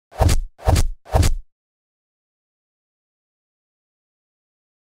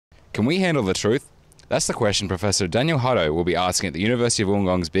Can we handle the truth? That's the question Professor Daniel Hutto will be asking at the University of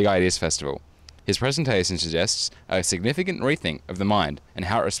Wollongong's Big Ideas Festival. His presentation suggests a significant rethink of the mind and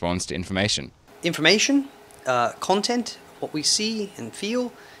how it responds to information. Information, content, what we see and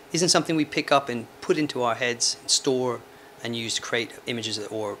feel, isn't something we pick up and put into our heads, store and use to create images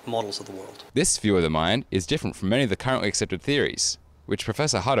or models of the world. This view of the mind is different from many of the currently accepted theories, which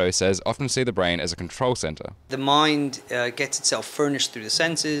Professor Hutto says often see the brain as a control center. The mind gets itself furnished through the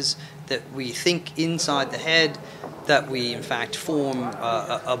senses, that we think inside the head, that we in fact form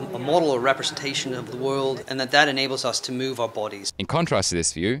a model or representation of the world, and that enables us to move our bodies. In contrast to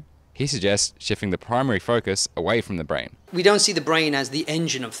this view, he suggests shifting the primary focus away from the brain. We don't see the brain as the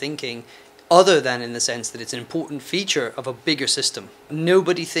engine of thinking, other than in the sense that it's an important feature of a bigger system.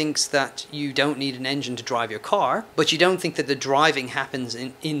 Nobody thinks that you don't need an engine to drive your car, but you don't think that the driving happens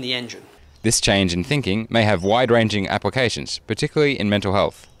in the engine. This change in thinking may have wide-ranging applications, particularly in mental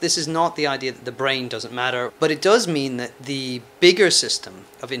health. This is not the idea that the brain doesn't matter, but it does mean that the bigger system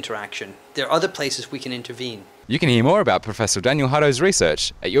of interaction, there are other places we can intervene. You can hear more about Professor Daniel Hutto's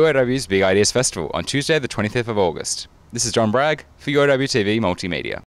research at UOW's Big Ideas Festival on Tuesday the 25th of August. This is John Bragg for UOWTV Multimedia.